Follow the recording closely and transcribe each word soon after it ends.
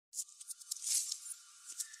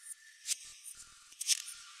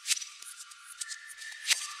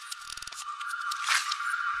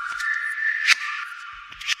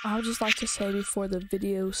I would just like to say before the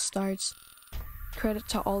video starts, credit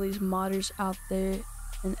to all these modders out there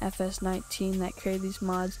in FS19 that created these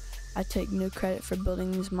mods. I take no credit for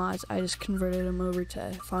building these mods. I just converted them over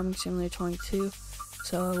to Farming Simulator 22.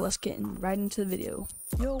 So let's get right into the video.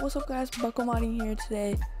 Yo, what's up guys? Buckle Modding here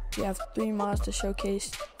today. We have 3 mods to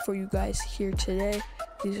showcase for you guys here today.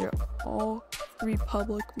 These are all 3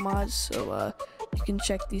 public mods, so you can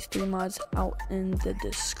check these 3 mods out in the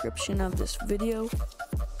description of this video.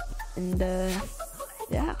 And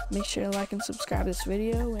yeah, make sure to like and subscribe this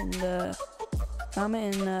video and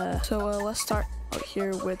comment. And so let's start out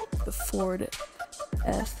here with the Ford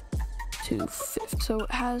F22. So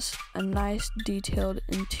it has a nice detailed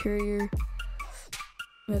interior.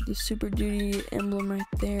 We have the Super Duty emblem right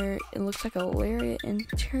there. It looks like a lariat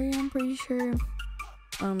interior, I'm pretty sure.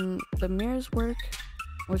 The mirrors work,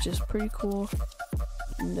 which is pretty cool.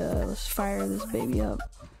 And let's fire this baby up.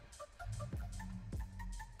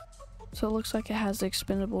 So it looks like it has the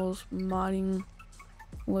Expendables modding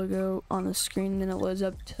logo on the screen, then it loads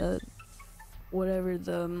up to whatever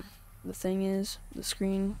the thing is, the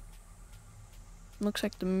screen. Looks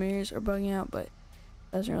like the mirrors are bugging out, but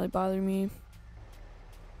doesn't really bother me.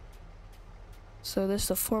 So this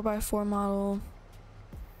is a 4x4 model.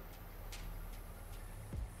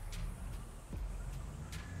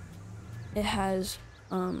 It has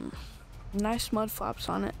nice mud flaps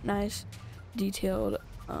on it, nice detailed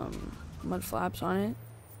mud flaps on it.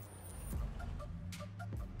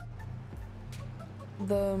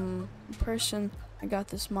 The person I got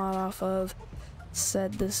this mod off of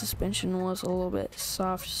said the suspension was a little bit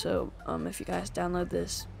soft, so if you guys download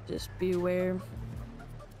this, just be aware.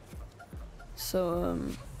 So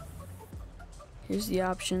here's the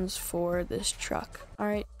options for this truck.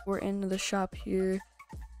 Alright, we're into the shop here.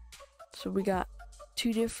 So we got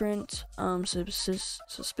 2 different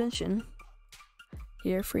suspension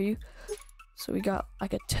here for you. So we got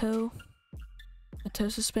like a toe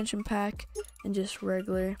suspension pack and just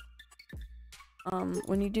regular.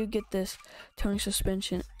 When you do get this towing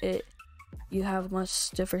suspension, you have much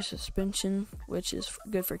stiffer suspension, which is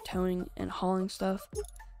good for towing and hauling stuff.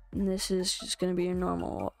 And this is just going to be your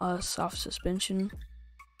normal soft suspension.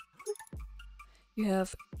 You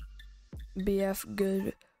have BF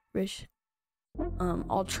Good Rich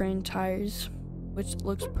all-terrain tires, which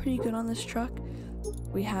looks pretty good on this truck.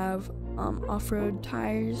 We have off-road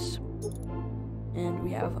tires, and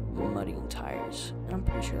we have mudding tires. And I'm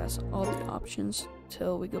pretty sure that's all the options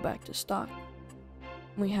till we go back to stock.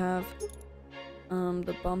 We have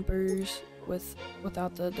the bumpers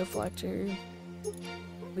without the deflector.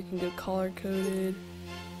 We can go color coded,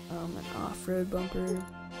 an off-road bumper,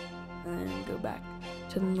 and then go back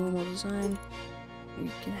to the normal design. We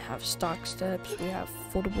can have stock steps, we have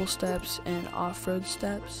foldable steps and off-road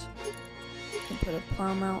steps. You can put a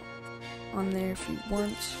plow mount on there if you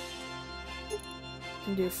want. You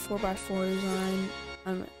can do 4x4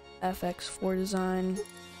 design, FX4 design,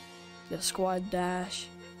 the squad dash,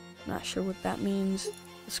 not sure what that means,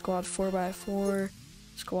 the squad 4x4,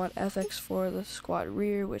 squad FX4, the squad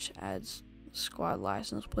rear, which adds squad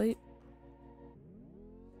license plate,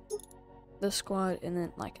 the squad, and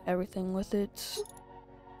then like everything with it.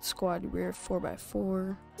 Squad rear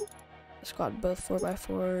 4x4, squad both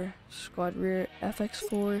 4x4, squad rear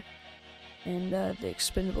FX4, and the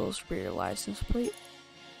Expendables rear license plate.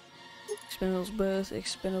 Expendables both,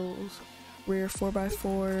 Expendables rear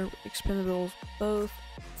 4x4, Expendables both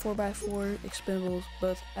 4x4, Expendables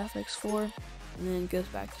both FX4, and then it goes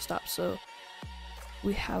back to stop. So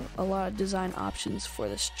we have a lot of design options for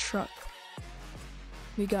this truck.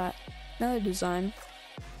 We got another design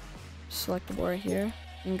selectable right here.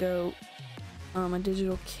 And go a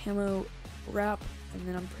digital camo wrap, and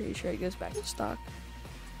then I'm pretty sure it goes back to stock.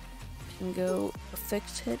 You can go a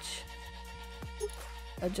fixed hitch,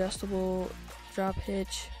 adjustable drop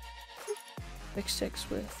hitch, fixed hitch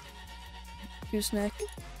with gooseneck,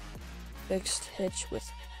 fixed hitch with,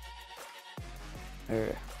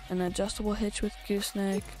 or an adjustable hitch with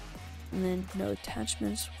gooseneck, and then no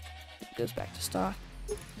attachments. It goes back to stock.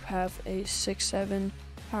 You have a 6.7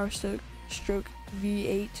 power stroke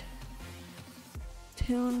V8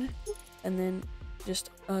 tuned, and then just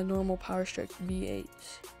a normal power stroke V8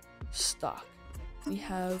 stock. We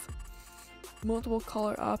have multiple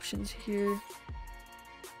color options here. You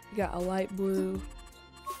got a light blue,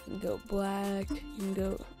 you can go black, you can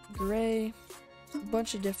go gray, a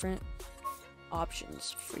bunch of different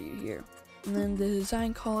options for you here. And then the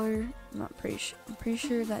design color, I'm pretty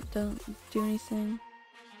sure that doesn't do anything.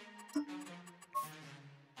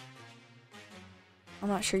 I'm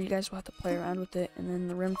not sure, you guys will have to play around with it. And then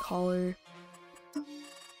the rim collar.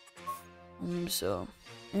 So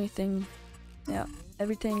anything. Yeah,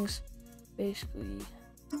 everything's basically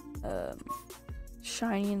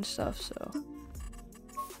shiny and stuff, so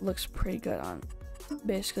looks pretty good on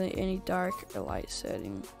basically any dark or light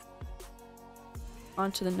setting.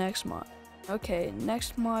 On to the next mod. Okay,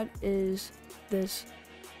 next mod is this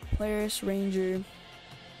Polaris Ranger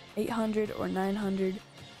 800 or 900.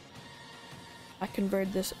 I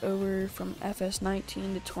converted this over from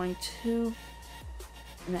FS19 to 22,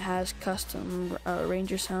 and it has custom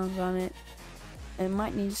Ranger sounds on it. It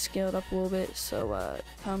might need scaled up a little bit, so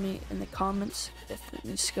tell me in the comments if it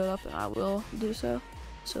needs scaled up, and I will do so.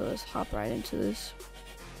 So let's hop right into this.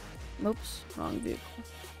 Oops, wrong vehicle.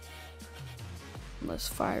 Let's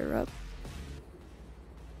fire up.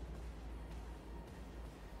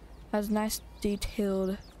 Has nice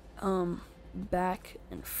detailed back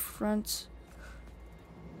and front.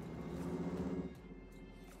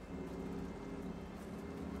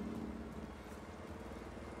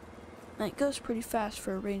 And it goes pretty fast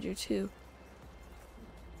for a Ranger too.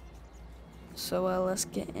 So let's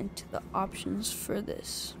get into the options for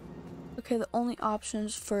this. Okay, the only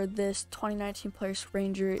options for this 2019 Polaris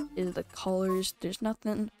Ranger is the colors. There's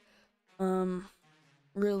nothing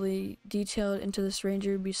really detailed into this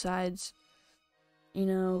Ranger besides, you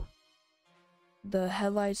know, the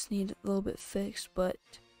headlights need a little bit fixed, but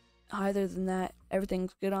other than that,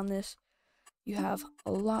 everything's good on this. You have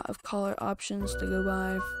a lot of color options to go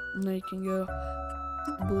by. And then you can go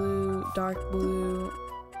blue, dark blue,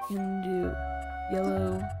 you can do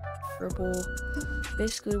yellow, purple,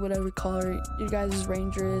 basically whatever color your guys'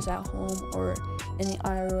 Ranger is at home, or any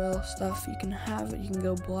IRL stuff you can have. You can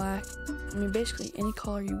go black. I mean, basically any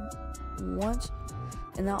color you want.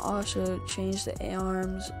 And that'll also change the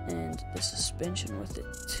A-arms and the suspension with it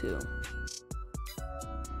too.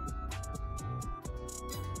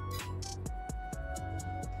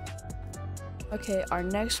 Okay, our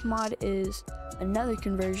next mod is another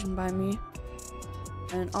conversion by me,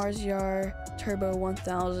 an RZR Turbo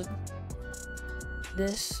 1000.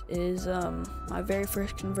 This is my very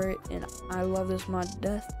first convert, and I love this mod to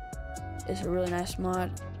death. It's a really nice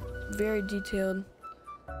mod, very detailed.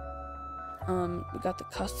 We got the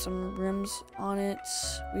custom rims on it.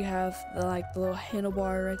 We have the little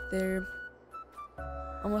handlebar right there.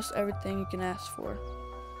 Almost everything you can ask for.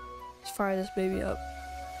 Let's fire this baby up.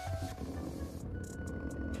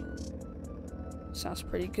 Sounds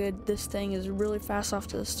pretty good. This thing is really fast off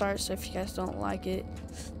to the start, so if you guys don't like it,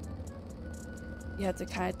 you have to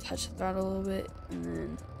kind of touch the throttle a little bit and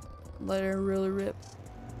then let her really rip.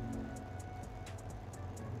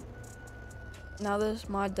 Now this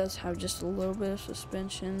mod does have just a little bit of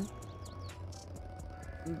suspension,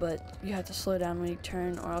 but you have to slow down when you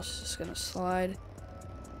turn or else it's just gonna slide.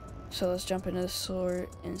 So let's jump into the store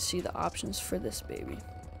and see the options for this baby.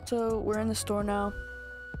 So we're in the store now,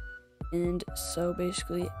 and so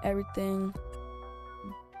basically everything,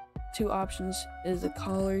 two options is the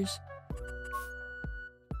colors.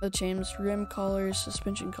 The chains, rim colors,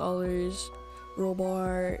 suspension colors, roll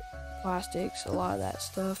bar, plastics, a lot of that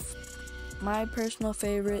stuff. My personal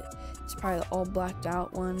favorite is probably the all blacked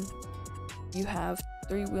out one. You have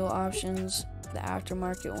 3-wheel options, the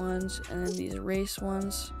aftermarket ones, and then these race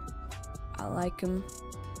ones. I like them.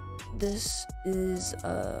 This is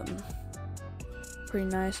pretty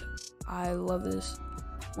nice. I love this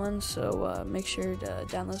one, so make sure to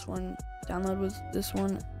download with this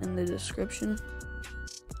one in the description.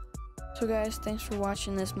 So guys, thanks for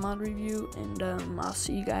watching this mod review, and I'll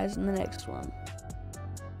see you guys in the next one.